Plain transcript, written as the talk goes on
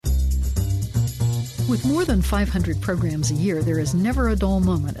With more than 500 programs a year, there is never a dull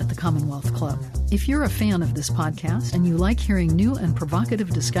moment at the Commonwealth Club. If you're a fan of this podcast and you like hearing new and provocative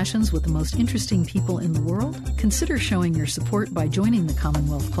discussions with the most interesting people in the world, consider showing your support by joining the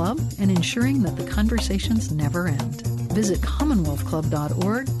Commonwealth Club and ensuring that the conversations never end. Visit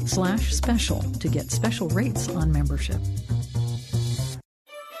commonwealthclub.org/special to get special rates on membership.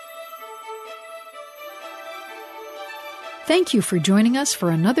 Thank you for joining us for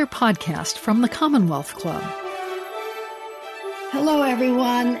another podcast from the Commonwealth Club. Hello,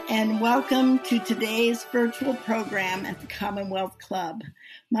 everyone, and welcome to today's virtual program at the Commonwealth Club.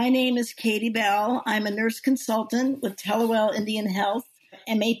 My name is Katie Bell. I'm a nurse consultant with Tellurwell Indian Health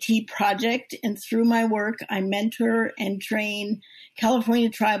MAT project, and through my work, I mentor and train California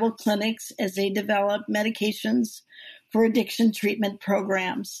tribal clinics as they develop medications for addiction treatment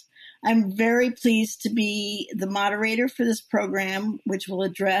programs. I'm very pleased to be the moderator for this program, which will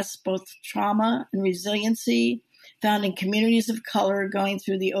address both trauma and resiliency found in communities of color going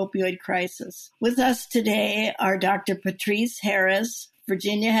through the opioid crisis. With us today are Dr. Patrice Harris,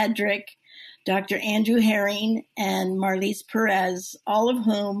 Virginia Hedrick, Dr. Andrew Herring, and Marlise Perez, all of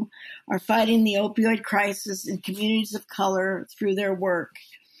whom are fighting the opioid crisis in communities of color through their work.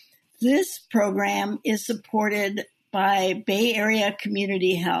 This program is supported by Bay Area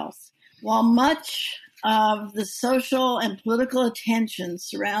Community Health. While much of the social and political attention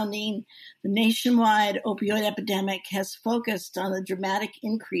surrounding the nationwide opioid epidemic has focused on the dramatic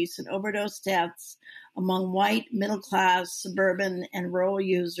increase in overdose deaths among white, middle-class, suburban, and rural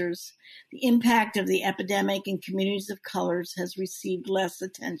users, the impact of the epidemic in communities of colors has received less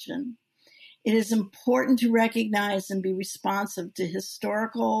attention. It is important to recognize and be responsive to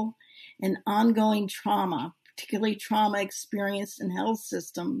historical and ongoing trauma, particularly trauma experienced in health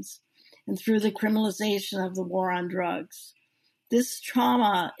systems, and through the criminalization of the war on drugs. This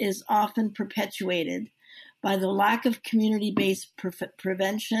trauma is often perpetuated by the lack of community-based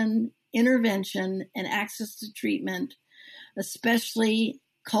prevention, intervention, and access to treatment, especially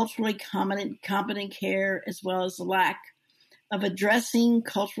culturally competent care, as well as the lack of addressing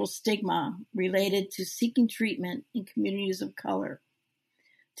cultural stigma related to seeking treatment in communities of color.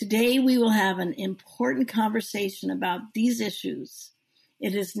 Today, we will have an important conversation about these issues.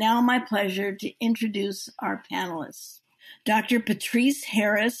 It is now my pleasure to introduce our panelists. Dr. Patrice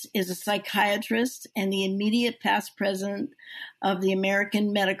Harris is a psychiatrist and the immediate past president of the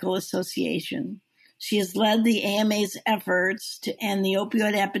American Medical Association. She has led the AMA's efforts to end the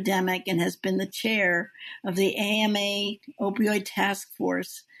opioid epidemic and has been the chair of the AMA Opioid Task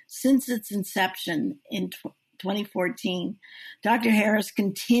Force since its inception in 2014. Dr. Harris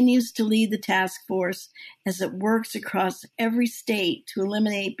continues to lead the task force as it works across every state to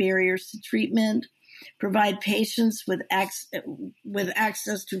eliminate barriers to treatment, provide patients with access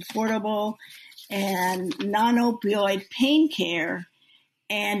to affordable and non-opioid pain care,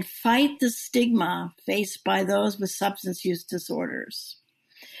 and fight the stigma faced by those with substance use disorders.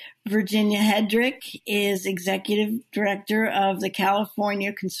 Virginia Hedrick is Executive Director of the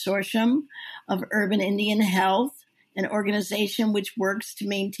California Consortium of Urban Indian Health, an organization which works to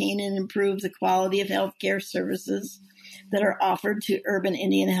maintain and improve the quality of healthcare services that are offered to urban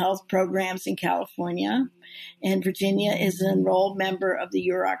Indian health programs in California. And Virginia is an enrolled member of the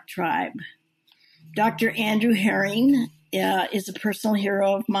Yurok tribe. Dr. Andrew Herring is a personal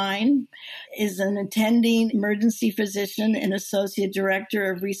hero of mine, is an attending emergency physician and associate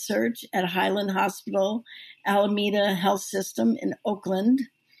director of research at Highland Hospital, Alameda Health System in Oakland.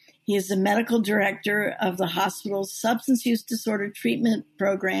 He is the medical director of the hospital's substance use disorder treatment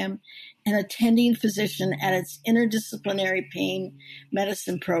program and attending physician at its interdisciplinary pain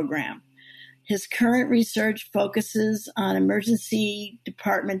medicine program. His current research focuses on emergency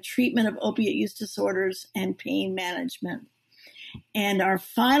department treatment of opiate use disorders and pain management. And our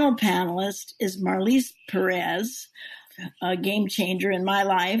final panelist is Marlise Perez, a game changer in my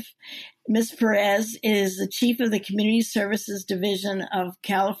life. Ms. Perez is the chief of the Community Services Division of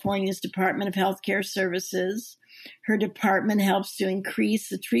California's Department of Healthcare Services. Her department helps to increase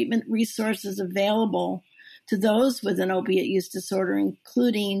the treatment resources available to those with an opiate use disorder,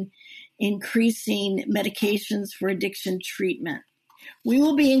 including increasing medications for addiction treatment. We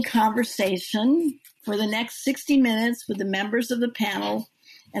will be in conversation for the next 60 minutes with the members of the panel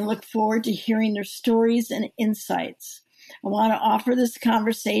and look forward to hearing their stories and insights. I want to offer this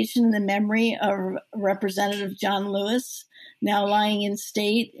conversation in the memory of Representative John Lewis, now lying in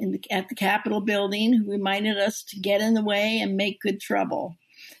state at the Capitol building, who reminded us to get in the way and make good trouble.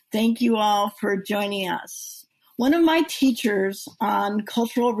 Thank you all for joining us. One of my teachers on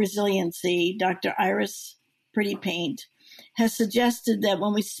cultural resiliency, Dr. Iris Pretty Paint, has suggested that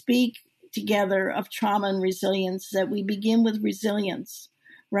when we speak topic together of trauma and resilience is that we begin with resilience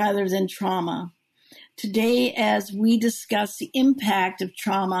rather than trauma. Today, as we discuss the impact of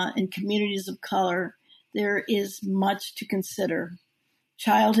trauma in communities of color, there is much to consider.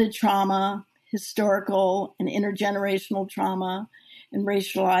 Childhood trauma, historical and intergenerational trauma, and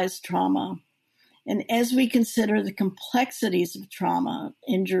racialized trauma. And as we consider the complexities of trauma,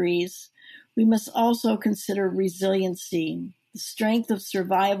 injuries, we must also consider resiliency, the strength of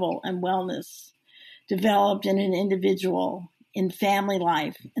survival and wellness developed in an individual, in family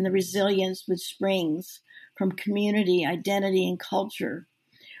life, and the resilience which springs from community, identity, and culture.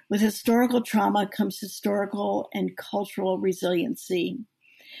 With historical trauma comes historical and cultural resiliency.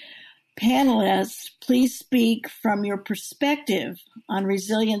 Panelists, please speak from your perspective on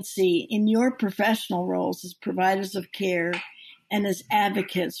resiliency in your professional roles as providers of care and as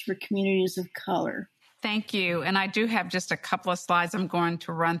advocates for communities of color. Thank you. And I do have just a couple of slides. I'm going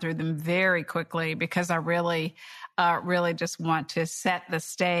to run through them very quickly because I really just want to set the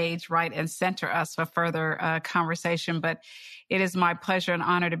stage right and center us for further conversation. But it is my pleasure and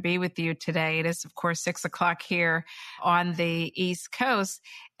honor to be with you today. It is, of course, 6:00 here on the East Coast.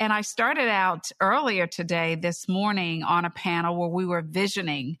 And I started out earlier today, this morning, on a panel where we were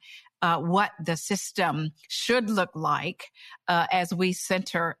visioning what the system should look like as we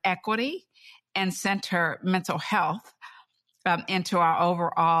center equity and center mental health into our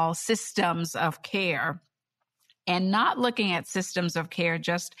overall systems of care. And not looking at systems of care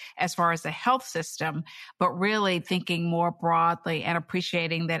just as far as the health system, but really thinking more broadly and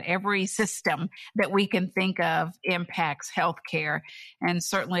appreciating that every system that we can think of impacts healthcare. And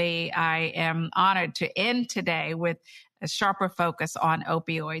certainly I am honored to end today with a sharper focus on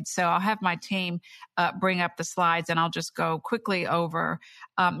opioids. So I'll have my team bring up the slides, and I'll just go quickly over,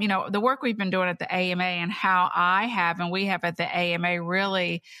 the work we've been doing at the AMA and how we have at the AMA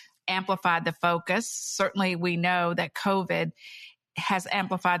really amplified the focus. Certainly, we know that COVID has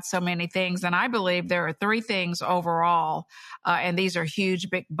amplified so many things. And I believe there are three things overall, and these are huge,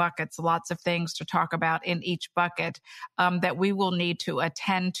 big buckets, lots of things to talk about in each bucket that we will need to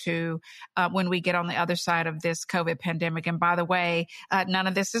attend to when we get on the other side of this COVID pandemic. And by the way, none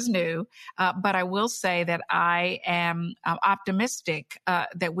of this is new, but I will say that I am optimistic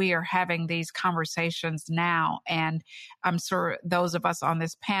that we are having these conversations now. And I'm sure those of us on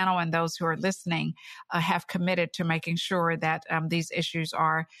this panel and those who are listening have committed to making sure that these issues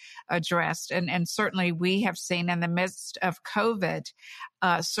are addressed. And certainly we have seen in the midst of COVID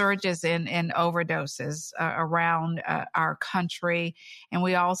surges in overdoses around our country. And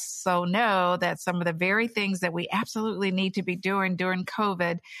we also know that some of the very things that we absolutely need to be doing during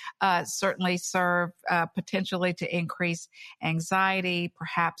COVID certainly serve potentially to increase anxiety,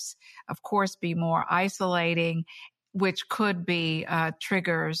 perhaps, of course, be more isolating, which could be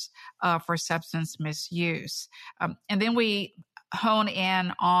triggers for substance misuse. And then we hone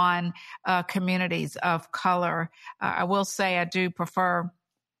in on communities of color. I will say I do prefer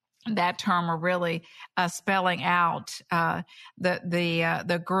that term, or really spelling out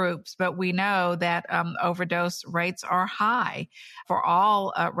the groups, but we know that overdose rates are high for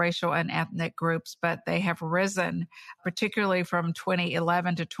all racial and ethnic groups, but they have risen, particularly from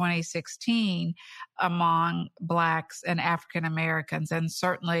 2011 to 2016 among Blacks and African Americans. And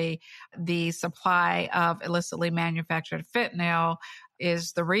certainly the supply of illicitly manufactured fentanyl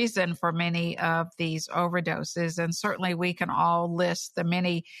is the reason for many of these overdoses. And certainly we can all list the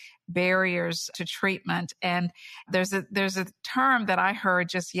many barriers to treatment. And there's a term that I heard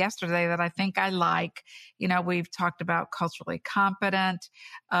just yesterday that I think I like. We've talked about culturally competent.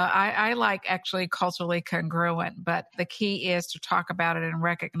 I like actually culturally congruent, but the key is to talk about it and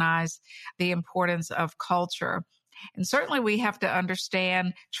recognize the importance of culture. And certainly we have to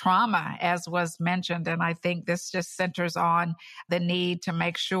understand trauma, as was mentioned. And I think this just centers on the need to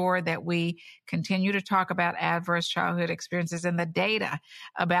make sure that we continue to talk about adverse childhood experiences and the data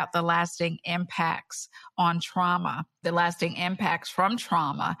about the lasting impacts on trauma, the lasting impacts from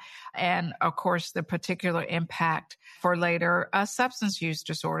trauma, and of course, the particular impact for later substance use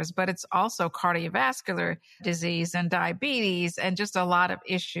disorders. But it's also cardiovascular disease and diabetes and just a lot of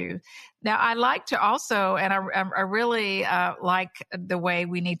issues. Now, I like to also, and I really like the way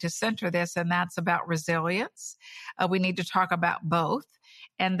we need to center this, and that's about resilience. We need to talk about both.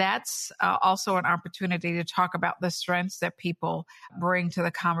 And that's also an opportunity to talk about the strengths that people bring to the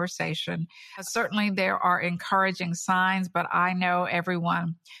conversation. Certainly, there are encouraging signs, but I know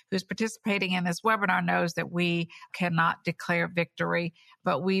everyone who's participating in this webinar knows that we cannot declare victory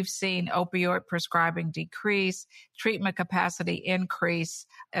but we've seen opioid prescribing decrease, treatment capacity increase,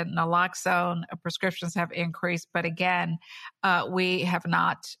 and naloxone prescriptions have increased. But again, we have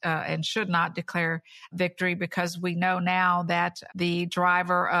not and should not declare victory, because we know now that the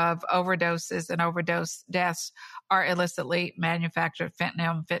driver of overdoses and overdose deaths are illicitly manufactured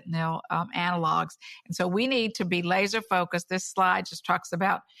fentanyl analogs. And so we need to be laser focused. This slide just talks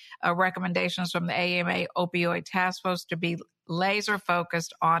about recommendations from the AMA Opioid Task Force to be laser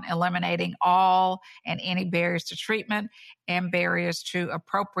focused on eliminating all and any barriers to treatment and barriers to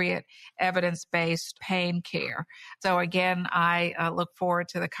appropriate evidence-based pain care. So again, I look forward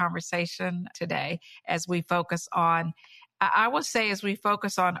to the conversation today as we focus on, I will say as we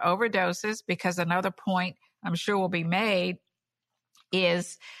focus on overdoses, because another point I'm sure will be made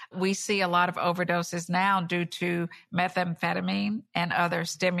is we see a lot of overdoses now due to methamphetamine and other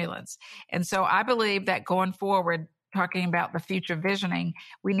stimulants. And so I believe that going forward, talking about the future visioning,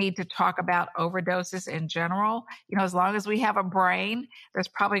 we need to talk about overdoses in general. As long as we have a brain, there's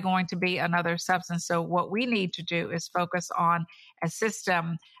probably going to be another substance. So what we need to do is focus on a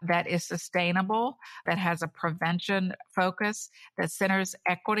system that is sustainable, that has a prevention focus, that centers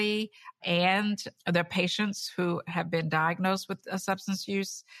equity and the patients who have been diagnosed with a substance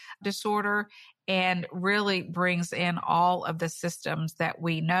use disorder, and really brings in all of the systems that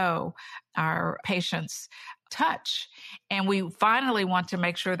we know our patients touch. And we finally want to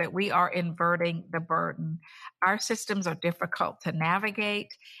make sure that we are inverting the burden. Our systems are difficult to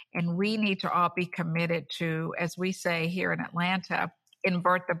navigate, and we need to all be committed to, as we say here in Atlanta,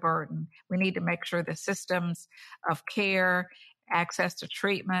 invert the burden. We need to make sure the systems of care, access to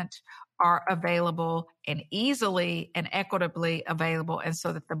treatment are available and easily and equitably available, and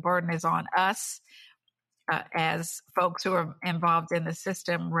so that the burden is on us as folks who are involved in the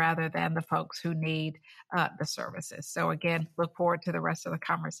system rather than the folks who need the services. So again, look forward to the rest of the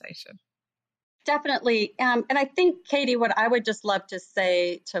conversation. Definitely. And I think, Katie, what I would just love to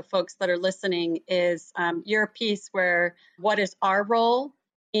say to folks that are listening is your piece where what is our role?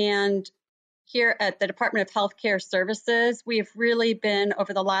 And here at the Department of Healthcare Services, we've really been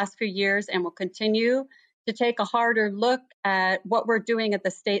over the last few years and will continue to take a harder look at what we're doing at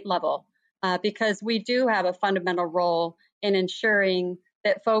the state level. Because we do have a fundamental role in ensuring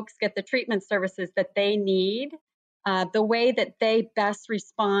that folks get the treatment services that they need, the way that they best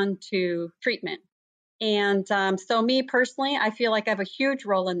respond to treatment. And so me personally, I feel like I have a huge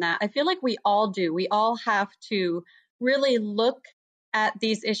role in that. I feel like we all do. We all have to really look at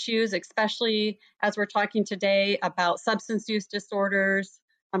these issues, especially as we're talking today about substance use disorders,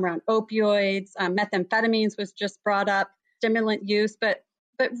 around opioids, methamphetamines was just brought up, stimulant use, but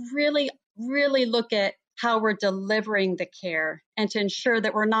really look at how we're delivering the care and to ensure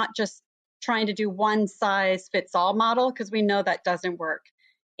that we're not just trying to do one size fits all model, because we know that doesn't work.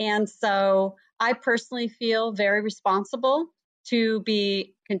 And so I personally feel very responsible to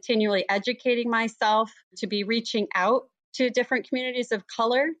be continually educating myself, to be reaching out to different communities of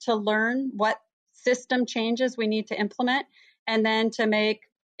color to learn what system changes we need to implement, and then to make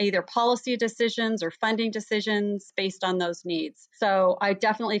either policy decisions or funding decisions based on those needs. So I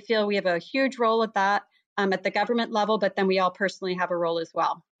definitely feel we have a huge role at that at the government level, but then we all personally have a role as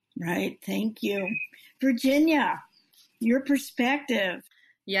well. Right. Thank you. Virginia, your perspective.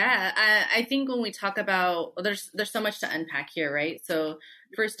 Yeah, I think when we talk about, there's so much to unpack here, right? So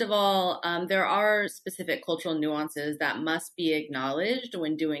first of all, there are specific cultural nuances that must be acknowledged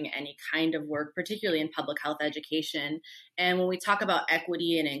when doing any kind of work, particularly in public health education. And when we talk about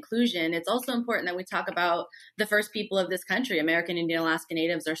equity and inclusion, it's also important that we talk about the first people of this country. American Indian Alaska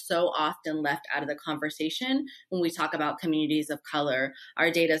Natives are so often left out of the conversation when we talk about communities of color. Our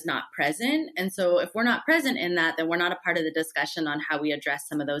data is not present. And so if we're not present in that, then we're not a part of the discussion on how we address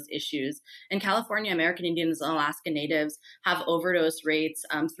some of those issues. In California, American Indians and Alaska Natives have overdose rates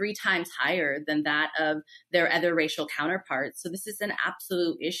 3 times higher than that of their other racial counterparts. So this is an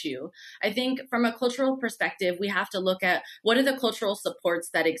absolute issue. I think from a cultural perspective, we have to look at what are the cultural supports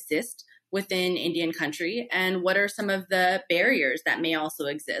that exist within Indian country, and what are some of the barriers that may also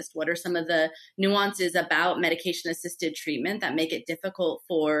exist? What are some of the nuances about medication-assisted treatment that make it difficult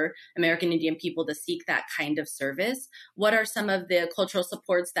for American Indian people to seek that kind of service? What are some of the cultural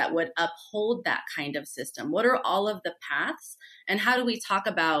supports that would uphold that kind of system? What are all of the paths? And how do we talk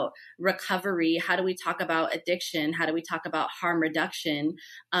about recovery? How do we talk about addiction? How do we talk about harm reduction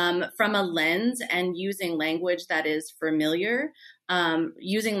from a lens and using language that is familiar,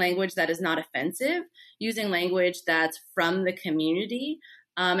 using language that is not offensive, using language that's from the community.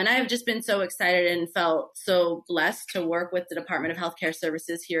 And I have just been so excited and felt so blessed to work with the Department of Healthcare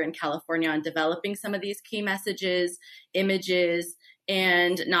Services here in California on developing some of these key messages, images,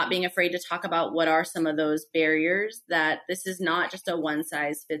 and not being afraid to talk about what are some of those barriers, that this is not just a one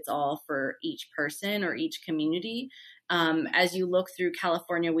size fits all for each person or each community. As you look through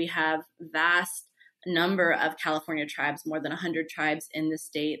California, we have vast number of California tribes, more than 100 tribes in the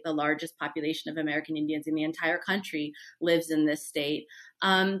state. The largest population of American Indians in the entire country lives in this state.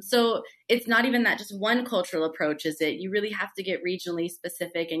 So it's not even that just one cultural approach, is it? You really have to get regionally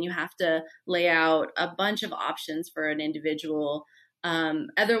specific, and you have to lay out a bunch of options for an individual.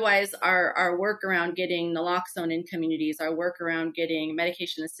 Otherwise, our work around getting naloxone in communities, our work around getting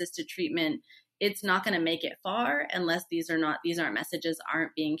medication-assisted treatment, it's not going to make it far unless these aren't messages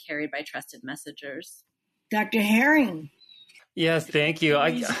aren't being carried by trusted messengers. Dr. Herring. Yes, thank you.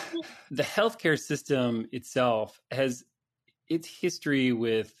 The healthcare system itself has its history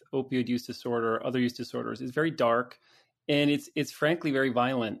with opioid use disorder, other use disorders, is very dark, and it's frankly very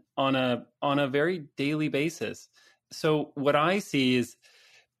violent on a very daily basis. So what I see is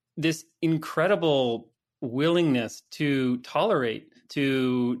this incredible willingness to tolerate,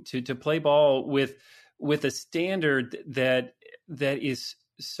 to play ball with a standard that is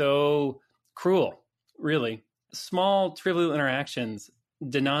so cruel, really. Small, trivial interactions,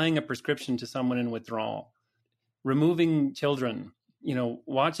 denying a prescription to someone in withdrawal, removing children,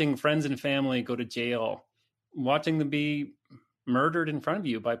 watching friends and family go to jail, watching them be murdered in front of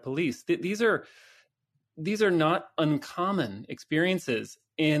you by police. These are not uncommon experiences.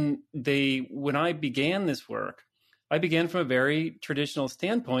 And when I began this work, I began from a very traditional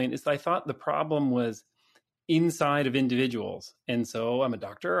standpoint, is I thought the problem was inside of individuals. And so I'm a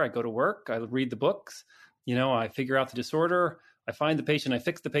doctor, I go to work, I read the books, I figure out the disorder, I find the patient, I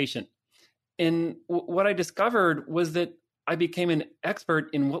fix the patient. And what I discovered was that I became an expert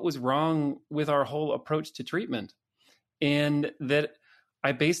in what was wrong with our whole approach to treatment. And that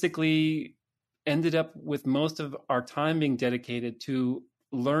I basically ended up with most of our time being dedicated to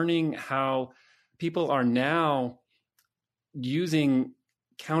learning how people are now using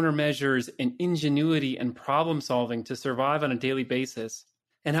countermeasures and ingenuity and problem solving to survive on a daily basis,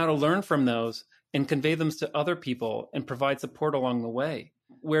 and how to learn from those and convey them to other people and provide support along the way.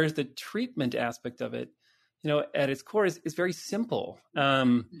 Whereas the treatment aspect of it, at its core is very simple.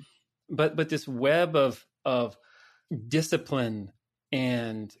 But this web of discipline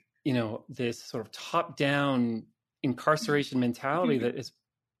and, this sort of top-down incarceration mentality that is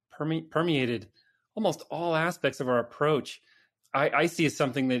permeated almost all aspects of our approach, I see as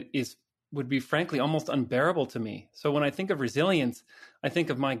something that would be frankly almost unbearable to me. So when I think of resilience, I think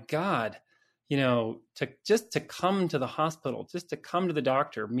of, my God, to come to the hospital, just to come to the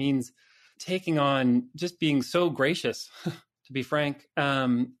doctor means taking on just being so gracious, to be frank,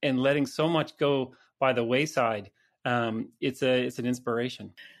 and letting so much go by the wayside. It's an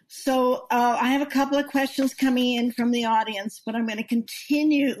inspiration. So I have a couple of questions coming in from the audience, but I'm going to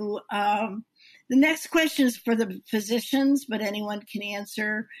continue. The next question is for the physicians, but anyone can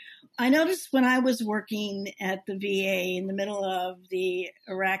answer. I noticed when I was working at the VA in the middle of the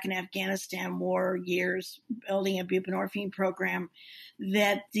Iraq and Afghanistan war years, building a buprenorphine program,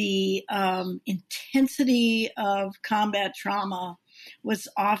 that the intensity of combat trauma was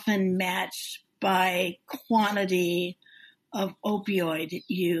often matched by quantity of opioid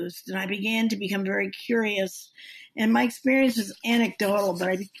used. And I began to become very curious. And my experience is anecdotal,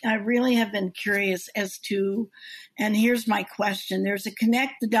 but I really have been curious as to, and here's my question. There's a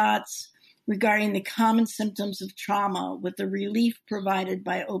connect the dots regarding the common symptoms of trauma with the relief provided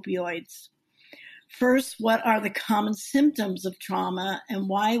by opioids. First, what are the common symptoms of trauma, and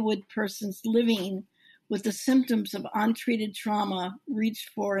why would persons living with the symptoms of untreated trauma reach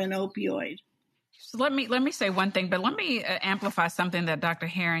for an opioid? So let me say one thing, but let me amplify something that Dr.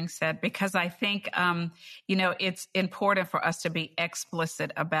 Herring said, because I think, it's important for us to be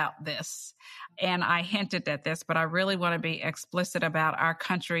explicit about this. And I hinted at this, but I really want to be explicit about our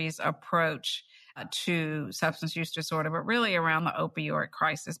country's approach to substance use disorder, but really around the opioid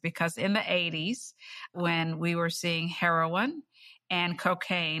crisis, because in the 80s, when we were seeing heroin and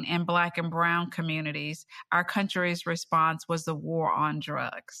cocaine in Black and brown communities, our country's response was the war on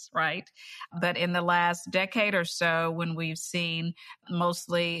drugs, right? But in the last decade or so, when we've seen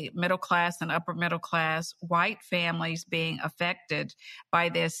mostly middle class and upper middle class white families being affected by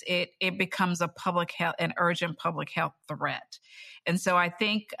this, it becomes an urgent public health threat. And so I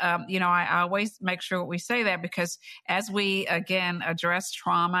think, I always make sure we say that, because as we, again, address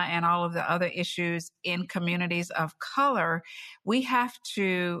trauma and all of the other issues in communities of color, we have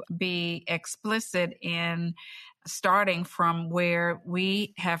to be explicit in starting from where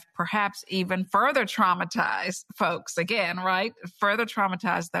we have perhaps even further traumatized folks again, right? Further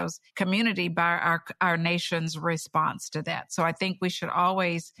traumatized those community by our nation's response to that. So I think we should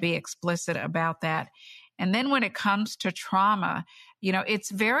always be explicit about that. And then when it comes to trauma,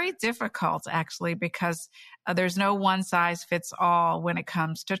 it's very difficult actually because there's no one size fits all when it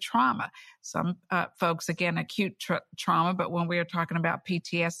comes to trauma. Some folks, again, acute trauma, but when we are talking about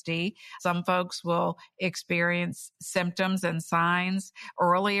PTSD, some folks will experience symptoms and signs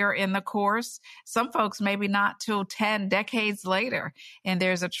earlier in the course. Some folks maybe not till 10 decades later, and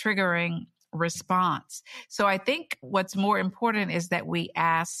there's a triggering response. So I think what's more important is that we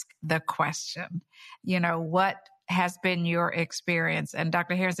ask the question, what has been your experience? And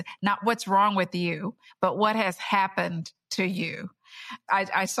Dr. Harris, not what's wrong with you, but what has happened to you?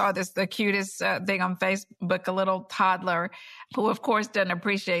 I saw the cutest thing on Facebook, a little toddler who, of course, doesn't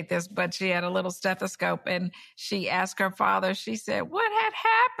appreciate this, but she had a little stethoscope and she asked her father, she said, what had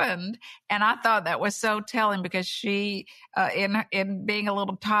happened? And I thought that was so telling because she, in being a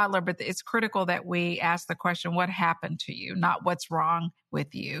little toddler, but it's critical that we ask the question, what happened to you? Not what's wrong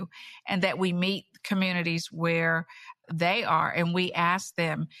with you. And that we meet communities where they are and we ask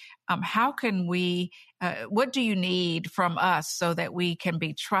them, how can we, what do you need from us so that we can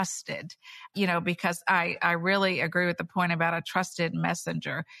be trusted? Because I really agree with the point about a trusted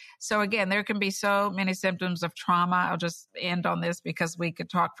messenger. So again, there can be so many symptoms of trauma. I'll just end on this because we could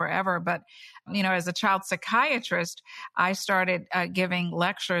talk forever. But, as a child psychiatrist, I started giving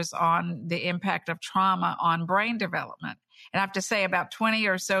lectures on the impact of trauma on brain development. And I have to say about 20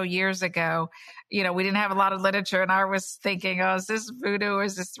 or so years ago, we didn't have a lot of literature and I was thinking, oh, is this voodoo?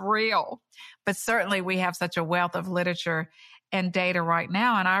 Is this real? But certainly we have such a wealth of literature and data right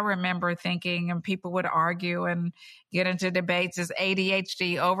now. And I remember thinking, and people would argue and get into debates, is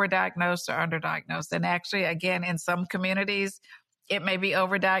ADHD overdiagnosed or underdiagnosed? And actually, again, in some communities, it may be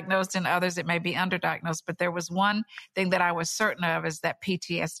overdiagnosed, in others it may be underdiagnosed. But there was one thing that I was certain of is that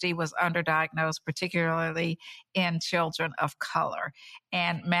PTSD was underdiagnosed, particularly in children of color,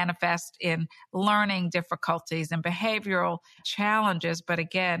 and manifest in learning difficulties and behavioral challenges. But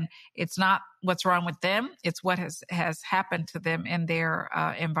again, it's not what's wrong with them. It's what has happened to them in their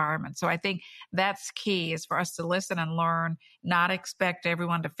environment. So I think that's key, is for us to listen and learn, not expect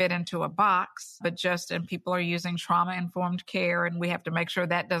everyone to fit into a box, but and people are using trauma-informed care, and we have to make sure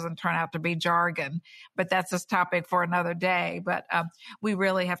that doesn't turn out to be jargon. But that's a topic for another day. But we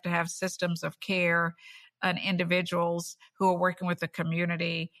really have to have systems of care and individuals who are working with the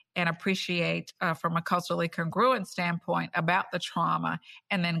community and appreciate from a culturally congruent standpoint about the trauma,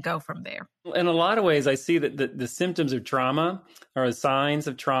 and then go from there. In a lot of ways, I see that the symptoms of trauma or the signs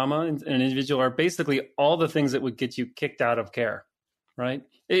of trauma in an individual are basically all the things that would get you kicked out of care, right?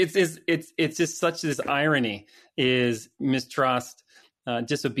 It's just such this irony, is mistrust,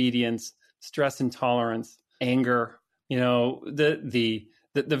 disobedience, stress intolerance, anger, the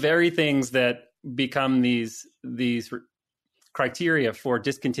very things that become these criteria for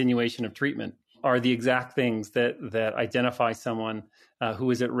discontinuation of treatment are the exact things that identify someone who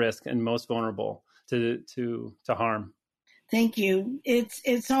is at risk and most vulnerable to harm. Thank you.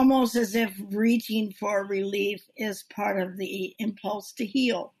 It's almost as if reaching for relief is part of the impulse to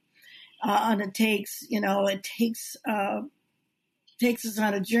heal, and it takes us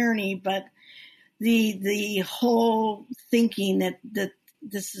on a journey. But the whole thinking that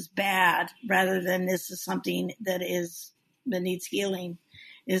this is bad rather than this is something that needs healing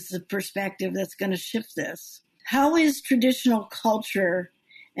is the perspective that's going to shift this. How is traditional culture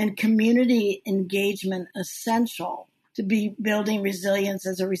and community engagement essential to be building resilience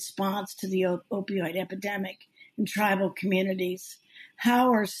as a response to the opioid epidemic in tribal communities?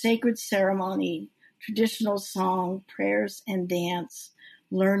 How are sacred ceremony, traditional song, prayers and dance,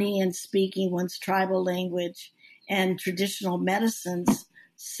 learning and speaking one's tribal language, and traditional medicines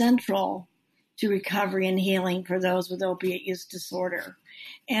central to recovery and healing for those with opiate use disorder?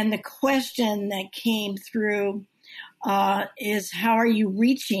 And the question that came through is, how are you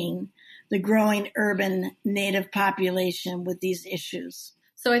reaching the growing urban Native population with these issues?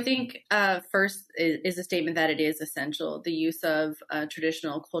 So I think first is a statement that it is essential. The use of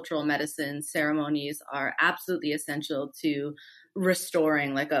traditional cultural medicine ceremonies are absolutely essential to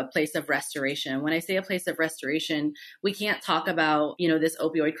restoring, like a place of restoration. When I say a place of restoration, we can't talk about, this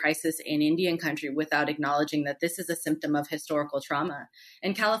opioid crisis in Indian country without acknowledging that this is a symptom of historical trauma.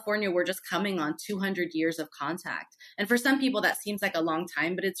 In California, we're just coming on 200 years of contact. And for some people, that seems like a long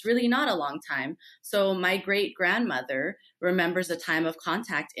time, but it's really not a long time. So my great grandmother remembers a time of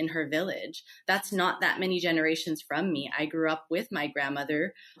contact in her village. That's not that many generations from me. I grew up with my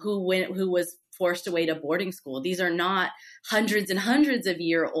grandmother who was forced away to boarding school. These are not hundreds and hundreds of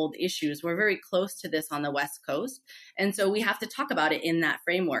year old issues. We're very close to this on the West Coast. And so we have to talk about it in that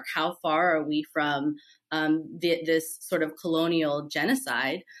framework. How far are we from this sort of colonial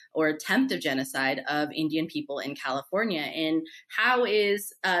genocide or attempt of genocide of Indian people in California? And how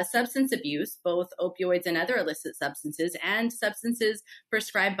is substance abuse, both opioids and other illicit substances, and substances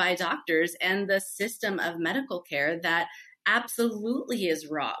prescribed by doctors, and the system of medical care that absolutely is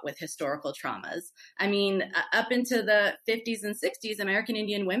wrought with historical traumas. I mean, up into the 50s and 60s, American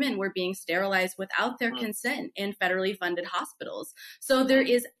Indian women were being sterilized without their consent in federally funded hospitals. So there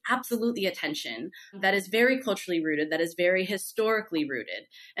is absolutely a tension that is very culturally rooted, that is very historically rooted.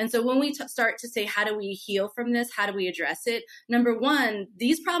 And so when we start to say, how do we heal from this? How do we address it? Number one,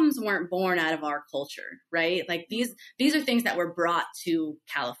 these problems weren't born out of our culture, right? Like these are things that were brought to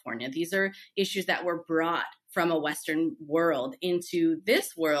California. These are issues that were brought from a Western world into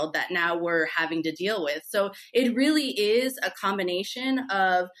this world that now we're having to deal with. So it really is a combination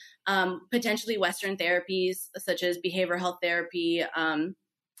of potentially Western therapies, such as behavioral health therapy,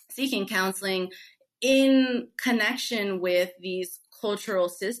 seeking counseling, in connection with these cultural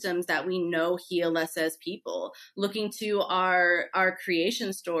systems that we know heal us as people, looking to our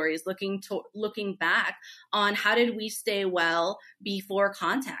creation stories, looking back on how did we stay well before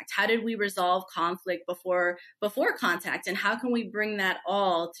contact? How did we resolve conflict before contact? And how can we bring that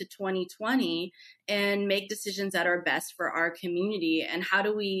all to 2020 and make decisions that are best for our community? And how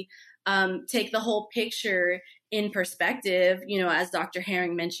do we take the whole picture in perspective? You know, as Dr.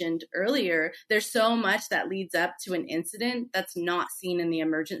 Herring mentioned earlier, there's so much that leads up to an incident that's not seen in the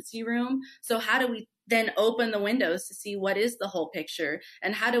emergency room. So how do we then open the windows to see what is the whole picture?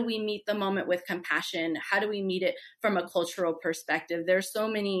 And how do we meet the moment with compassion? How do we meet it from a cultural perspective? There's so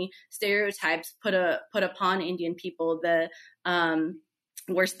many stereotypes put upon Indian people that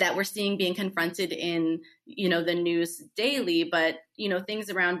we're seeing being confronted in, you know, the news daily, but, you know, things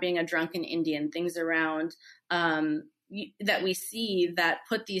around being a drunken Indian, things around that we see that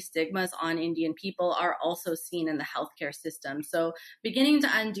put these stigmas on Indian people are also seen in the healthcare system. So beginning to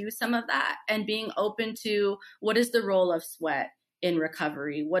undo some of that and being open to what is the role of sweat in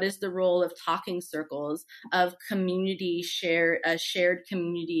recovery? What is the role of talking circles, of community shared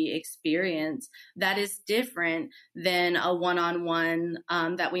community experience that is different than a one-on-one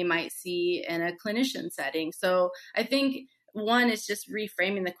that we might see in a clinician setting? So I think one is just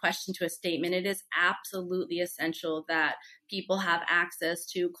reframing the question to a statement. It is absolutely essential that people have access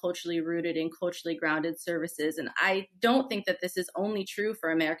to culturally rooted and culturally grounded services. And I don't think that this is only true for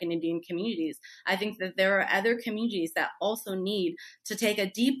American Indian communities. I think that there are other communities that also need to take a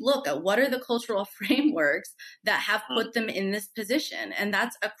deep look at what are the cultural frameworks that have put them in this position. And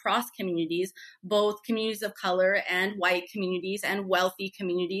that's across communities, both communities of color and white communities and wealthy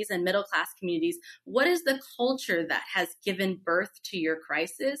communities and middle-class communities. What is the culture that has given birth to your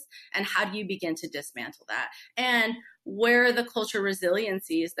crisis? And how do you begin to dismantle that? And where are the cultural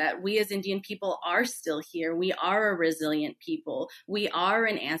resiliencies that we as Indian people are still here? We are a resilient people. We are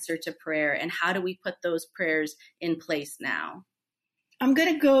an answer to prayer. And how do we put those prayers in place now? I'm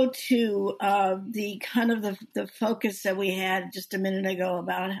going to go to the kind of the focus that we had just a minute ago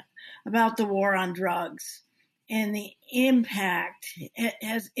about the war on drugs, and the impact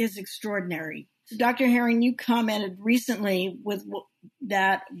is extraordinary. So Dr. Herring, you commented recently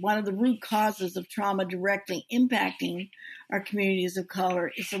that one of the root causes of trauma directly impacting our communities of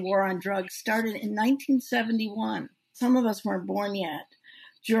color is the war on drugs, started in 1971. Some of us weren't born yet.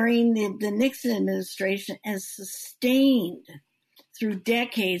 During the Nixon administration, and sustained through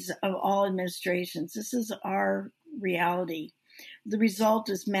decades of all administrations. This is our reality. The result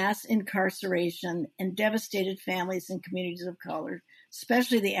is mass incarceration and devastated families and communities of color,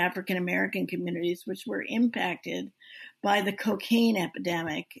 especially the African American communities, which were impacted by the cocaine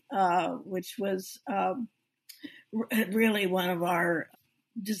epidemic, which was really one of our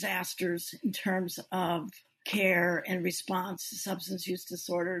disasters in terms of care and response to substance use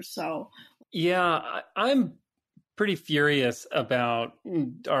disorders. So, yeah, I'm pretty furious about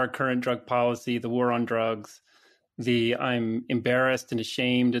our current drug policy, the war on drugs. I'm embarrassed and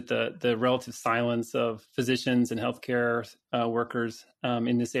ashamed at the relative silence of physicians and healthcare workers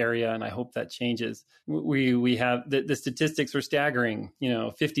in this area, and I hope that changes. We have the statistics are staggering. You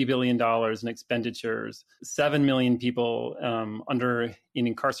know, $50 billion in expenditures, 7 million people in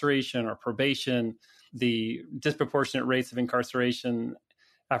incarceration or probation. The disproportionate rates of incarceration,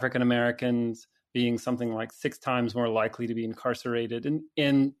 African Americans being something like 6 times more likely to be incarcerated,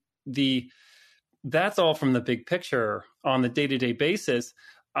 and that's all from the big picture. On the day-to-day basis,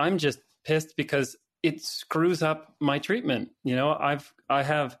 I'm just pissed because it screws up my treatment. You know, I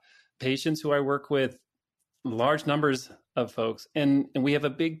have patients who I work with, large numbers of folks, and we have a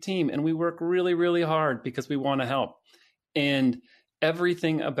big team, and we work really, really hard because we want to help. And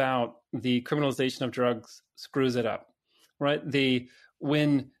everything about the criminalization of drugs screws it up, right?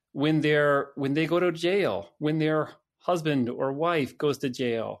 When they go to jail, when their husband or wife goes to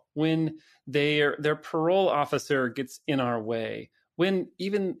jail, when their parole officer gets in our way, when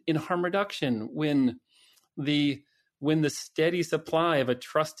even in harm reduction, when the steady supply of a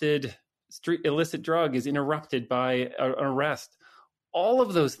trusted street illicit drug is interrupted by an arrest, all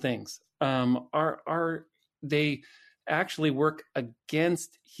of those things they actually work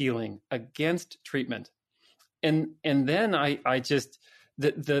against healing, against treatment. And then I just,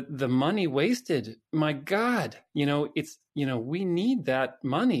 the money wasted, my God, it's, we need that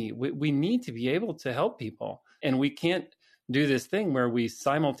money. We need to be able to help people. And we can't do this thing where we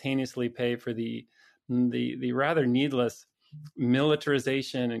simultaneously pay for the rather needless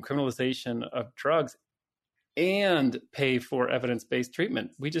militarization and criminalization of drugs and pay for evidence-based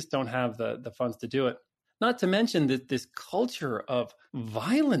treatment. We just don't have the funds to do it. Not to mention that this culture of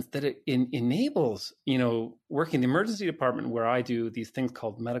violence that it enables, working in the emergency department where I do these things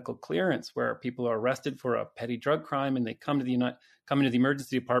called medical clearance, where people are arrested for a petty drug crime and they come into the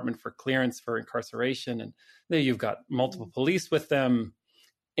emergency department for clearance for incarceration. And there you've got multiple police with them.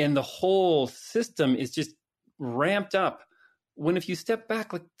 And the whole system is just ramped up. When if you step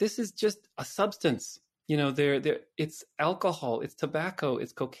back, like, this is just a substance. It's alcohol, it's tobacco,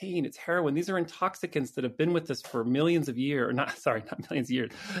 it's cocaine, it's heroin. These are intoxicants that have been with us for millions of years, not millions of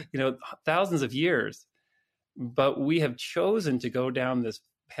years, thousands of years. But we have chosen to go down this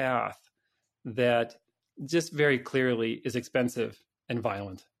path that just very clearly is expensive and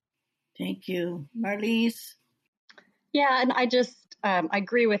violent. Thank you. Marlise? Yeah, and I just I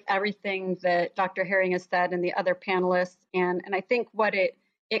agree with everything that Dr. Herring has said and the other panelists. And I think what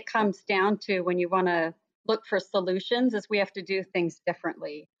it comes down to when you want to look for solutions is we have to do things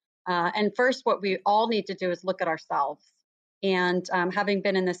differently. And first, what we all need to do is look at ourselves. And having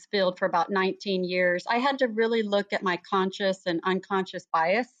been in this field for about 19 years, I had to really look at my conscious and unconscious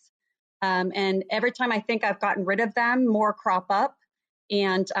bias. And every time I think I've gotten rid of them, more crop up.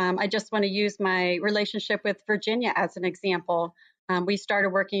 And I just want to use my relationship with Virginia as an example. We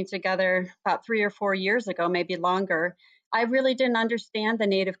started working together about 3 or 4 years ago, maybe longer. I really didn't understand the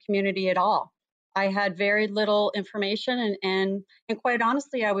Native community at all. I had very little information, and quite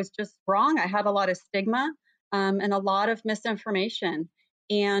honestly, I was just wrong. I had a lot of stigma and a lot of misinformation.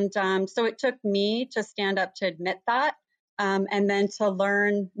 And so it took me to stand up to admit that and then to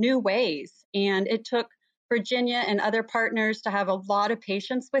learn new ways. And it took Virginia and other partners to have a lot of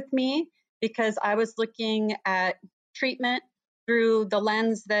patience with me because I was looking at treatment through the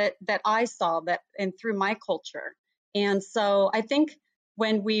lens that I saw and through my culture. And so I think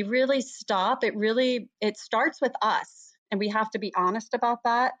when we really stop, it starts with us, and we have to be honest about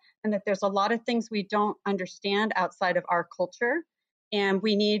that, and that there's a lot of things we don't understand outside of our culture, and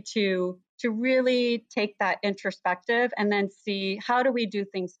we need to really take that introspective and then see, how do we do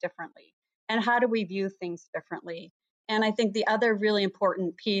things differently, and how do we view things differently? And I think the other really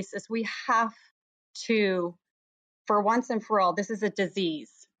important piece is we have to, for once and for all, this is a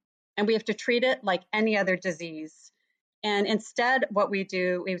disease, and we have to treat it like any other disease. And instead, what we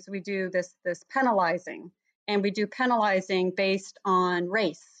do is we do this penalizing, and we do penalizing based on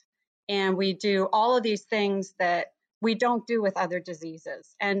race. And we do all of these things that we don't do with other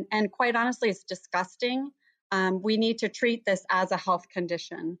diseases. And quite honestly, it's disgusting. We need to treat this as a health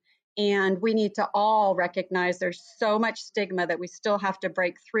condition. And we need to all recognize there's so much stigma that we still have to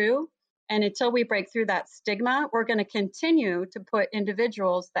break through. And until we break through that stigma, we're going to continue to put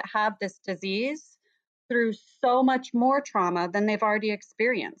individuals that have this disease through so much more trauma than they've already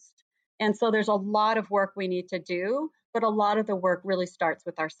experienced. And so there's a lot of work we need to do, but a lot of the work really starts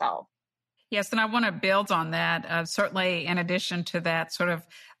with ourselves. Yes, and I want to build on that. Certainly, in addition to that sort of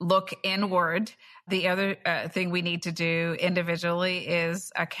look inward, the other thing we need to do individually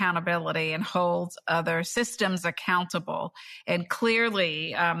is accountability and hold other systems accountable. And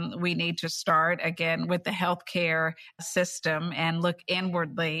clearly, we need to start again with the healthcare system and look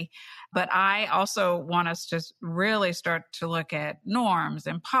inwardly. But I also want us to really start to look at norms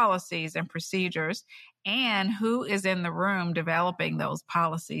and policies and procedures, and who is in the room developing those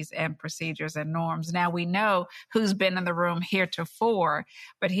policies and procedures and norms. Now, we know who's been in the room heretofore,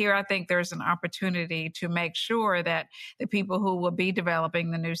 but here I think there's an opportunity to make sure that the people who will be developing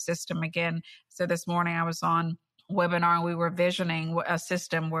the new system, again, so this morning I was on webinar, and we were visioning a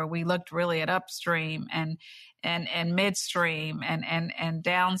system where we looked really at upstream and midstream and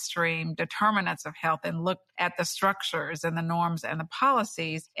downstream determinants of health, and looked at the structures and the norms and the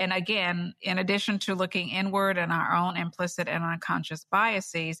policies. And again, in addition to looking inward and our own implicit and unconscious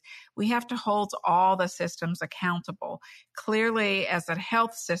biases, we have to hold all the systems accountable. Clearly, as a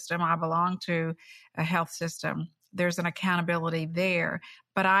health system, I belong to a health system. There's an accountability there.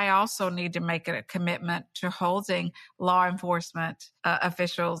 But I also need to make a commitment to holding law enforcement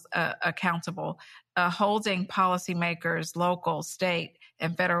officials accountable, holding policymakers, local, state,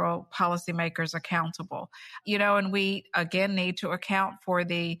 and federal policymakers accountable. And we, again, need to account for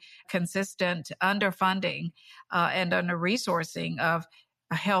the consistent underfunding and under-resourcing of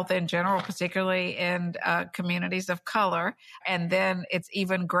health in general, particularly in communities of color. And then it's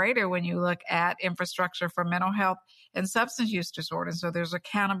even greater when you look at infrastructure for mental health and substance use disorders. So there's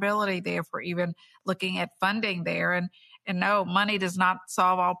accountability there for even looking at funding there. And no, money does not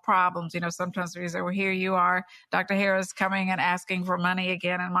solve all problems. Sometimes we say, well, here you are, Dr. Harris, coming and asking for money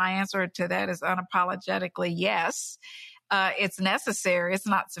again. And my answer to that is unapologetically yes. It's necessary. It's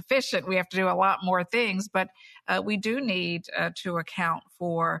not sufficient. We have to do a lot more things, but we do need to account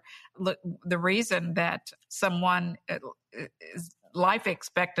for the reason that someone's life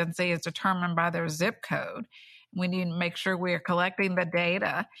expectancy is determined by their zip code. We need to make sure we are collecting the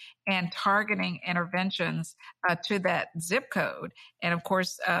data and targeting interventions to that zip code. And of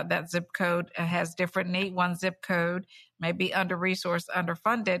course, that zip code has different need. One zip code may be under-resourced,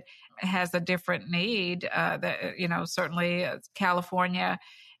 underfunded, has a different need. Certainly California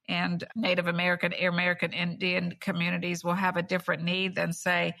and Native American, American Indian communities will have a different need than,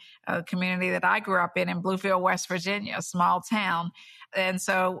 say, a community that I grew up in Bluefield, West Virginia, a small town. And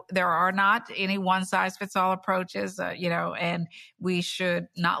so there are not any one-size-fits-all approaches, and we should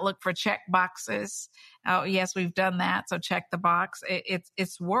not look for check boxes. Oh, yes, we've done that, so check the box.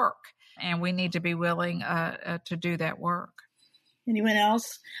 It's work, and we need to be willing to do that work. Anyone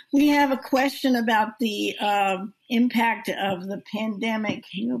else? We have a question about the impact of the pandemic.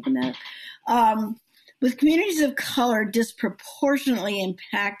 Can you open that? With communities of color disproportionately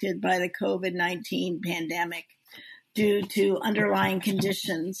impacted by the COVID-19 pandemic due to underlying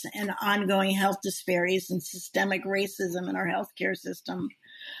conditions and ongoing health disparities and systemic racism in our healthcare system,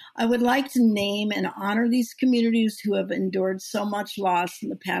 I would like to name and honor these communities who have endured so much loss in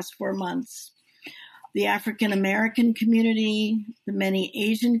the past 4 months. The African American community, the many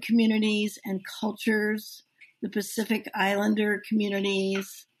Asian communities and cultures, the Pacific Islander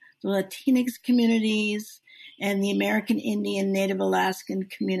communities, the Latinx communities, and the American Indian Native Alaskan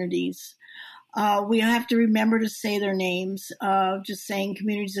communities. We have to remember to say their names. Just saying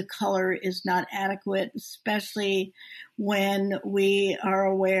communities of color is not adequate, especially when we are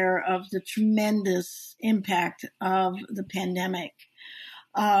aware of the tremendous impact of the pandemic.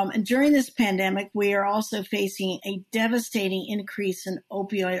 And during this pandemic, we are also facing a devastating increase in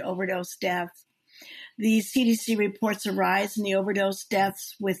opioid overdose deaths. The CDC reports a rise in the overdose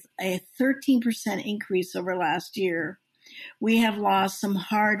deaths with a 13% increase over last year. We have lost some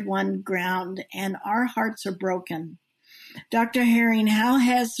hard-won ground, and our hearts are broken. Dr. Herring, how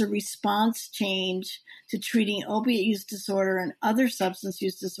has the response changed to treating opiate use disorder and other substance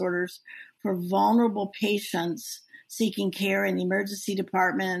use disorders for vulnerable patients seeking care in the emergency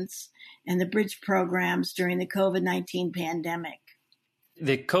departments and the bridge programs during the COVID-19 pandemic?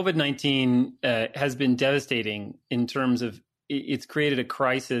 The COVID-19 has been devastating in terms of it's created a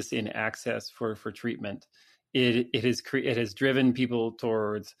crisis in access for treatment. It has driven people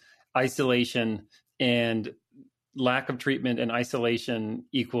towards isolation, and lack of treatment and isolation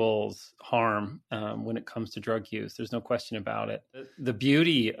equals harm when it comes to drug use. There's no question about it. The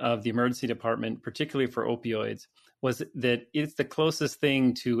beauty of the emergency department, particularly for opioids, was that it's the closest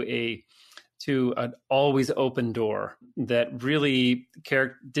thing to an always open door that really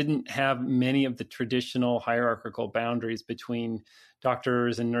didn't have many of the traditional hierarchical boundaries between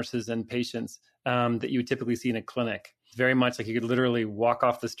doctors and nurses and patients that you would typically see in a clinic. Very much like you could literally walk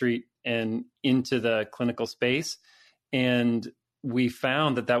off the street and into the clinical space. And we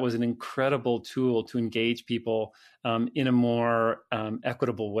found that was an incredible tool to engage people in a more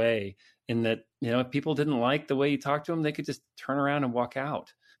equitable way, in that, if people didn't like the way you talked to them, they could just turn around and walk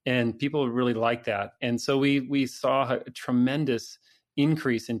out. And people really liked that. And so we saw a tremendous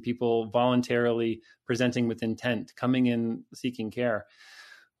increase in people voluntarily presenting with intent, coming in seeking care.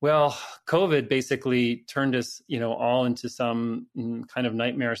 Well, COVID basically turned us, all into some kind of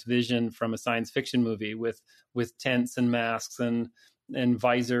nightmarish vision from a science fiction movie with tents and masks and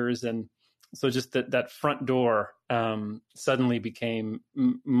visors. And so just that front door suddenly became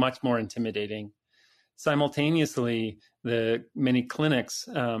much more intimidating. Simultaneously, the many clinics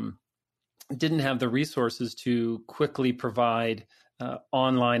didn't have the resources to quickly provide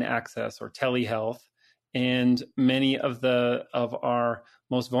online access or telehealth, and many of our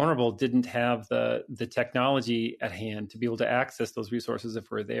most vulnerable didn't have the technology at hand to be able to access those resources. If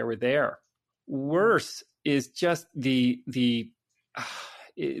they were there. Worse is just the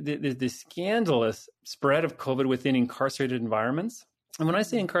scandalous spread of COVID within incarcerated environments. And when I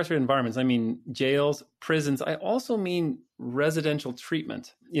say incarcerated environments, I mean jails, prisons. I also mean residential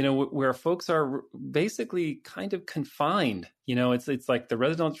treatment, where folks are basically kind of confined. It's like the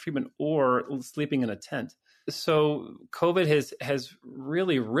residential treatment or sleeping in a tent. So COVID has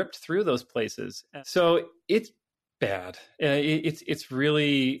really ripped through those places. So it's bad. It's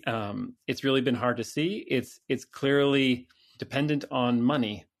really been hard to see. It's clearly dependent on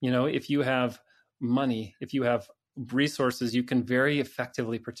money. If you have money, if you have resources, you can very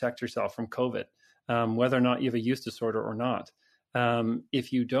effectively protect yourself from COVID, whether or not you have a use disorder or not.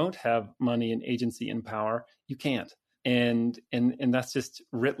 If you don't have money and agency and power, you can't. And that's just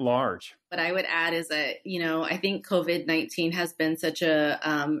writ large. What I would add is that, I think COVID-19 has been such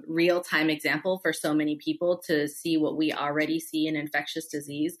a real-time example for so many people to see what we already see in infectious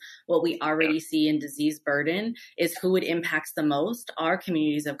disease, what we already see in disease burden is who it impacts the most. Our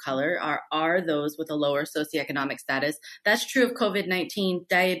communities of color are those with a lower socioeconomic status. That's true of COVID-19,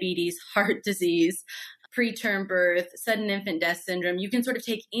 diabetes, heart disease, preterm birth, sudden infant death syndrome. You can sort of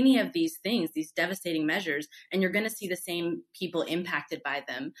take any of these things, these devastating measures, and you're going to see the same people impacted by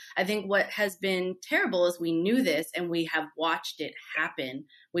them. I think what has been terrible is we knew this and we have watched it happen.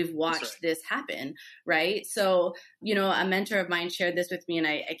 We've watched this happen, right? So, a mentor of mine shared this with me, and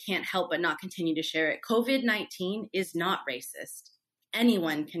I can't help but not continue to share it. COVID-19 is not racist.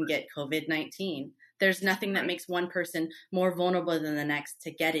 Anyone can get COVID-19. There's nothing that makes one person more vulnerable than the next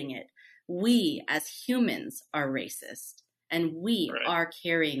to getting it. We as humans are racist, and we are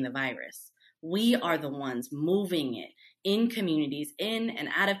carrying the virus. We are the ones moving it in communities, in and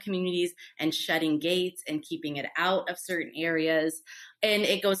out of communities, and shutting gates and keeping it out of certain areas. And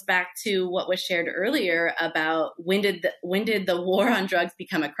it goes back to what was shared earlier about when did the war on drugs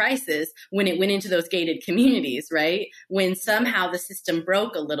become a crisis? When it went into those gated communities, right? When somehow the system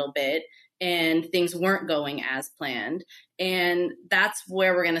broke a little bit and things weren't going as planned. And that's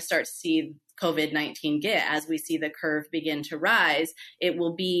where we're going to start to see COVID-19 get. As we see the curve begin to rise, it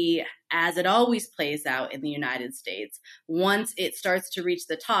will be as it always plays out in the United States. Once it starts to reach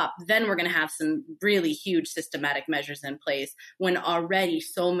the top, then we're going to have some really huge systematic measures in place when already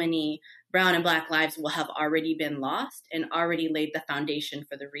so many Brown and Black lives will have already been lost and already laid the foundation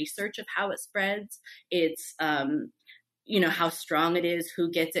for the research of how it spreads. It's, how strong it is,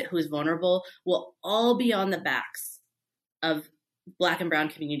 who gets it, who's vulnerable, will all be on the backs of Black and Brown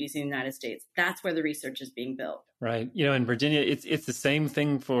communities in the United States. That's where the research is being built. Right. In Virginia, it's the same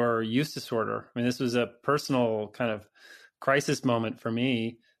thing for use disorder. I mean, this was a personal kind of crisis moment for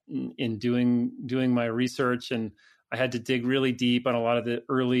me in doing my research, and I had to dig really deep on a lot of the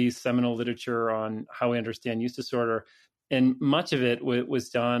early seminal literature on how we understand use disorder. And much of it was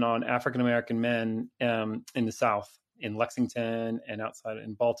done on African-American men in the South, in Lexington and outside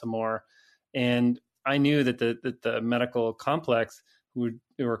in Baltimore. And I knew that the medical complex who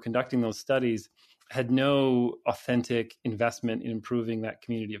were conducting those studies had no authentic investment in improving that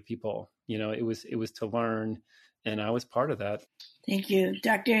community of people. It was to learn, and I was part of that. Thank you.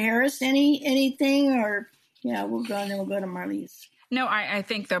 Dr. Harris, anything, or we'll go and then we'll go to Marlise. No, I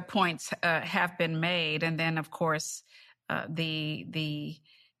think the points have been made. And then, of course, the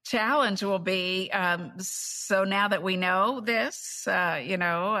challenge will be, so now that we know this,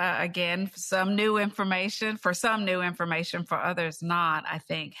 again, some new information, for others not, I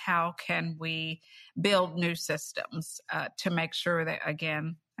think, how can we build new systems to make sure that,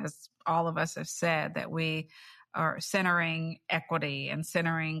 again, as all of us have said, that we are centering equity and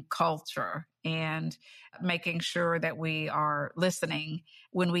centering culture and making sure that we are listening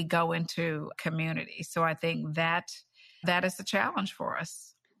when we go into community. So I think that is the challenge for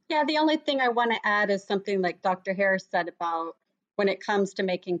us. Yeah, the only thing I want to add is something like Dr. Harris said about when it comes to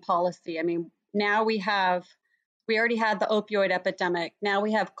making policy. I mean, now we already had the opioid epidemic. Now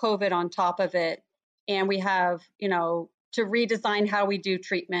we have COVID on top of it. And we have, to redesign how we do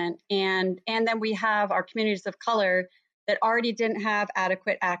treatment. And then we have our communities of color that already didn't have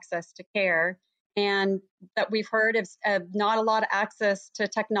adequate access to care, and that we've heard of not a lot of access to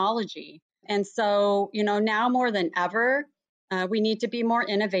technology. And so, now more than ever, we need to be more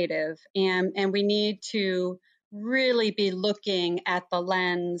innovative, and we need to really be looking at the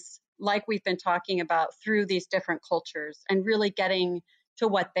lens, like we've been talking about, through these different cultures, and really getting to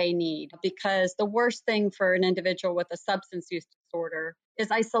what they need. Because the worst thing for an individual with a substance use disorder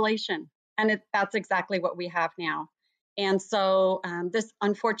is isolation. And that's exactly what we have now. And so this,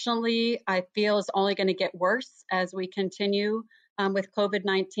 unfortunately, I feel is only going to get worse as we continue with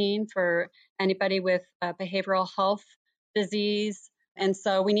COVID-19 for anybody with behavioral health disease. And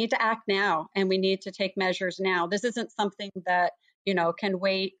so we need to act now, and we need to take measures now. This isn't something that, can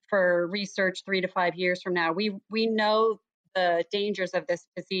wait for research 3 to 5 years from now. We know the dangers of this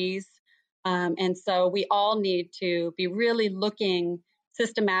disease. And so we all need to be really looking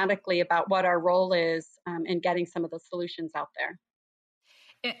systematically about what our role is in getting some of the solutions out there.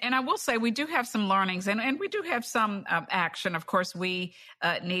 And I will say we do have some learnings and we do have some action. Of course, we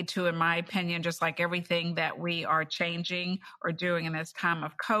need to, in my opinion, just like everything that we are changing or doing in this time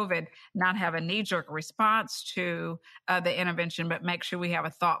of COVID, not have a knee-jerk response to the intervention, but make sure we have a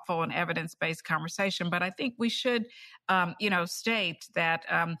thoughtful and evidence-based conversation. But I think we should, state that,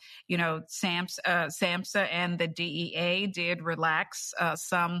 SAMHSA and the DEA did relax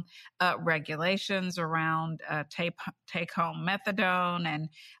some regulations around take-home methadone and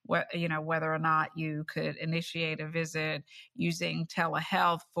whether or not you could initiate a visit using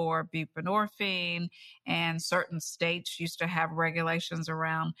telehealth for buprenorphine. And certain states used to have regulations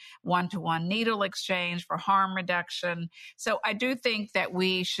around one-to-one needle exchange for harm reduction. So I do think that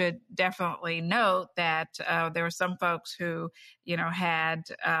we should definitely note that there were some folks who, had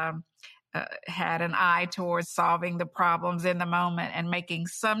an eye towards solving the problems in the moment and making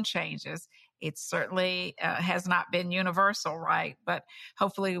some changes. It certainly has not been universal, right? But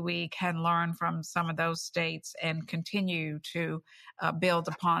hopefully we can learn from some of those states and continue to build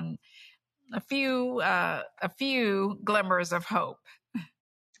upon a few glimmers of hope.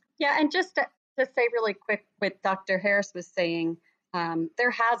 Yeah, and just to say really quick what Dr. Harris was saying,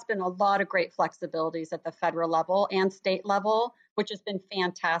 there has been a lot of great flexibilities at the federal level and state level, which has been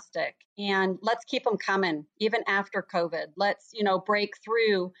fantastic. And let's keep them coming, even after COVID. Let's, break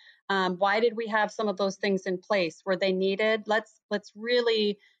through. Why did we have some of those things in place? Were they needed? Let's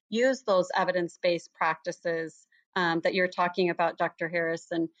really use those evidence-based practices that you're talking about, Dr. Harris,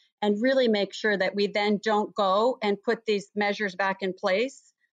 and really make sure that we then don't go and put these measures back in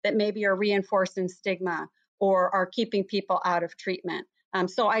place that maybe are reinforcing stigma or are keeping people out of treatment.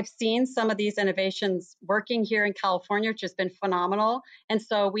 So I've seen some of these innovations working here in California, which has been phenomenal. And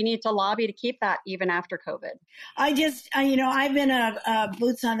so we need to lobby to keep that even after COVID. I've been a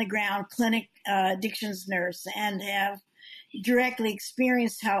boots on the ground clinic addictions nurse and have directly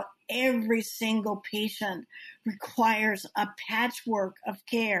experienced how every single patient requires a patchwork of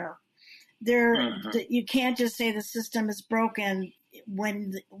care. You can't just say the system is broken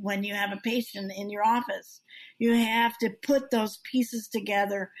when you have a patient in your office. You have to put those pieces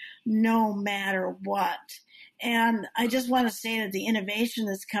together no matter what. And I just want to say that the innovation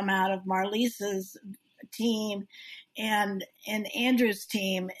that's come out of Marlisa's team and Andrew's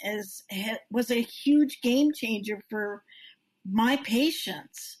team was a huge game changer for my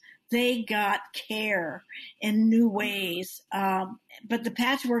patients. They got care in new ways, but the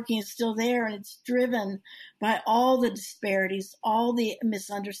patchworking is still there, and it's driven by all the disparities, all the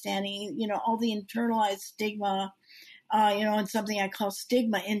misunderstanding, all the internalized stigma, and something I call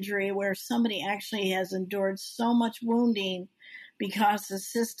stigma injury, where somebody actually has endured so much wounding because the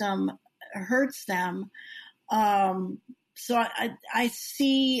system hurts them. So I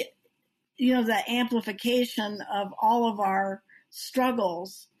see, the amplification of all of our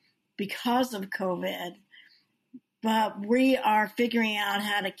struggles because of COVID, but we are figuring out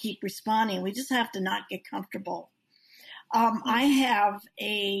how to keep responding. We just have to not get comfortable. I have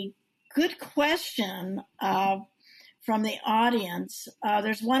a good question from the audience.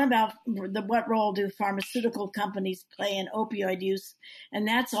 There's one about what role do pharmaceutical companies play in opioid use, and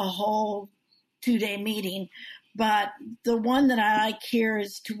that's a whole 2-day meeting. But the one that I like here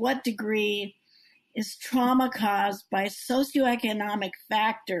is, to what degree is trauma caused by socioeconomic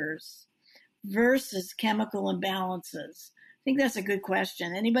factors versus chemical imbalances? I think that's a good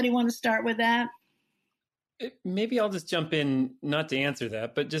question. Anybody want to start with that? Maybe I'll just jump in, not to answer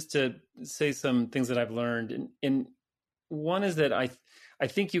that, but just to say some things that I've learned. And one is that I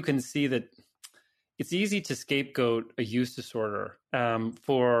think you can see that it's easy to scapegoat a use disorder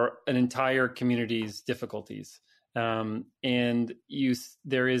for an entire community's difficulties. And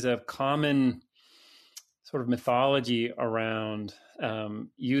there is a common sort of mythology around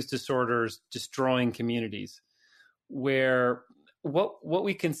use disorders destroying communities, where what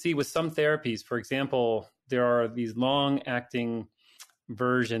we can see with some therapies, for example, there are these long-acting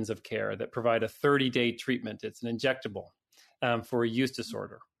versions of care that provide a 30-day treatment. It's an injectable for a use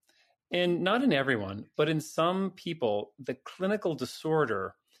disorder. And not in everyone, but in some people, the clinical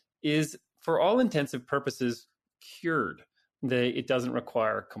disorder is, for all intents and purposes, cured. It doesn't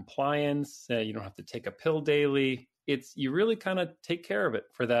require compliance. You don't have to take a pill daily. You really kind of take care of it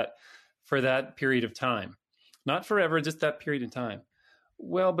for that period of time. Not forever, just that period of time.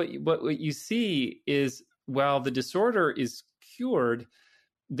 Well, but what you see is, while the disorder is cured,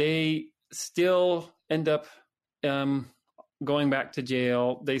 they still end up going back to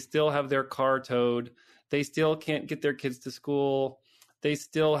jail. They still have their car towed. They still can't get their kids to school. They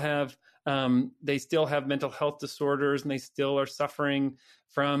still have mental health disorders, and they still are suffering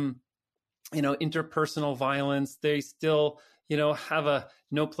from, interpersonal violence. They still, have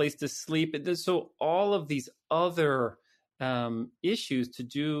no place to sleep. So all of these other issues to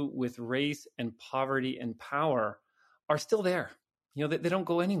do with race and poverty and power are still there. They don't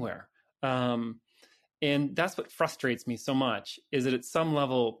go anywhere. And that's what frustrates me so much, is that at some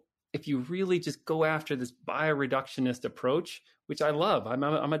level, if you really just go after this bioreductionist approach, which I love,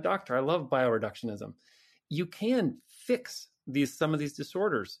 I'm a doctor, I love bioreductionism, you can fix some of these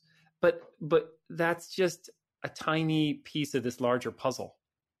disorders, but that's just a tiny piece of this larger puzzle.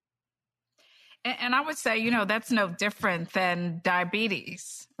 And I would say, that's no different than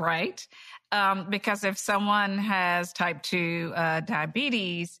diabetes, right? Because if someone has type 2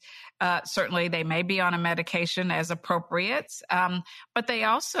 diabetes, certainly they may be on a medication as appropriate, but they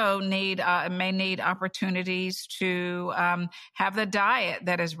also may need opportunities to have the diet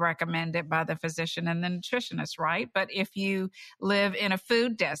that is recommended by the physician and the nutritionist, right? But if you live in a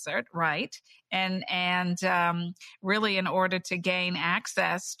food desert, right, and really, in order to gain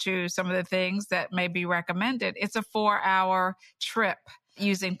access to some of the things that may be recommended, it's a 4-hour trip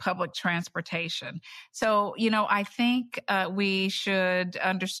using public transportation. So, I think we should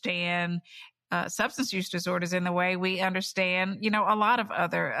understand substance use disorders in the way we understand, a lot of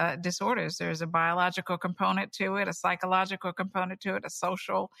other disorders. There's a biological component to it, a psychological component to it, a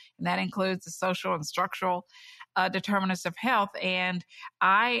social, and that includes the social and structural determinants of health. And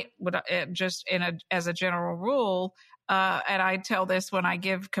I would as a general rule, and I tell this when I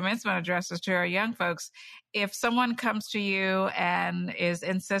give commencement addresses to our young folks, if someone comes to you and is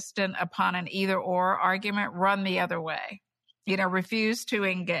insistent upon an either or argument, run the other way. Refuse to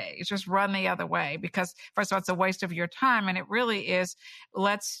engage, just run the other way, because first of all, it's a waste of your time. And it really is,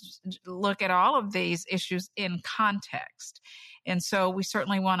 let's look at all of these issues in context. And so we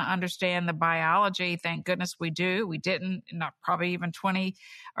certainly want to understand the biology. Thank goodness we do. We didn't, not probably even 20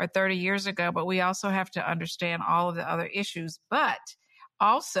 or 30 years ago, but we also have to understand all of the other issues. But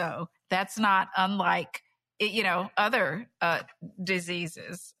also, that's not unlike, other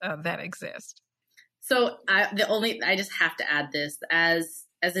diseases that exist. So I just have to add this, as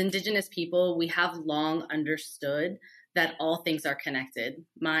Indigenous people, we have long understood that all things are connected: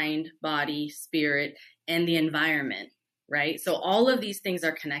 mind, body, spirit, and the environment, right? So all of these things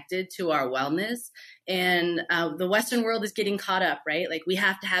are connected to our wellness, and the Western world is getting caught up, right? Like, we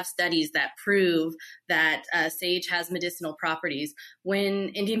have to have studies that prove that sage has medicinal properties, when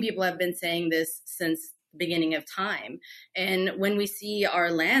Indian people have been saying this since beginning of time. And when we see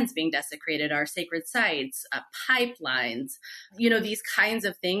our lands being desecrated, our sacred sites, pipelines, these kinds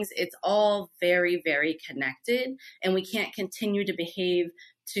of things, it's all very, very connected. And we can't continue to behave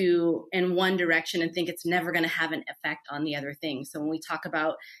in one direction and think it's never going to have an effect on the other thing. So when we talk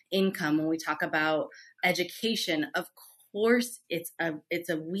about income, when we talk about education, of course it's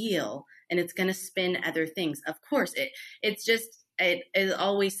a wheel, and it's going to spin other things. Of course, it is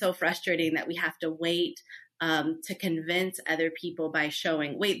always so frustrating that we have to wait to convince other people by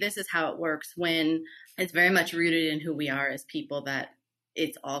showing, wait, this is how it works, when it's very much rooted in who we are as people, that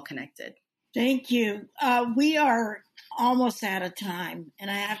it's all connected. Thank you. We are almost out of time, and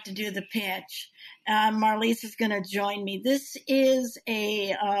I have to do the pitch. Marlise is going to join me. This is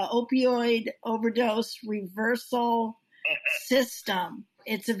a opioid overdose reversal system.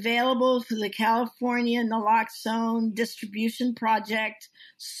 It's available through the California Naloxone Distribution Project.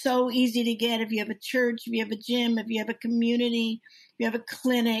 So easy to get if you have a church, if you have a gym, if you have a community, if you have a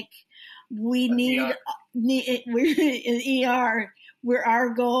clinic. We need ER, where our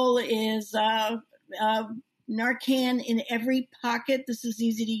goal is Narcan in every pocket. This is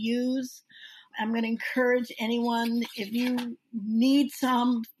easy to use. I'm going to encourage anyone, if you need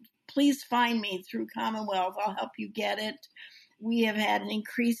some, please find me through Commonwealth. I'll help you get it. We have had an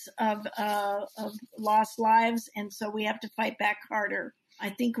increase of lost lives, and so we have to fight back harder.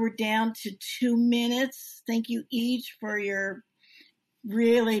 I think we're down to 2 minutes. Thank you each for your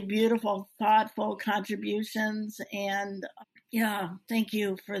really beautiful, thoughtful contributions, and Yeah, thank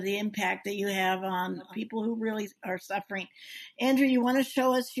you for the impact that you have on people who really are suffering. Andrew, you want to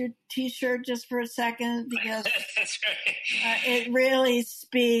show us your T-shirt just for a second? Because that's right. It really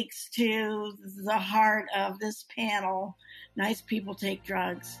speaks to the heart of this panel. Nice people take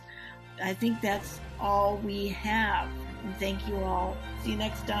drugs. I think that's all we have. And thank you all. See you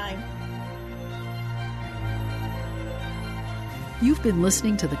next time. You've been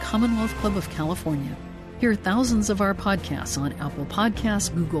listening to the Commonwealth Club of California. Hear thousands of our podcasts on Apple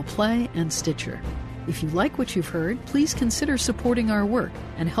Podcasts, Google Play, and Stitcher. If you like what you've heard, please consider supporting our work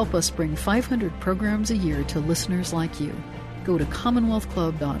and help us bring 500 programs a year to listeners like you. Go to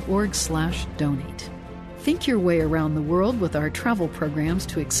commonwealthclub.org/donate. Think your way around the world with our travel programs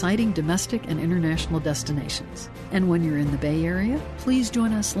to exciting domestic and international destinations. And when you're in the Bay Area, please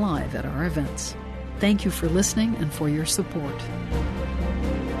join us live at our events. Thank you for listening and for your support.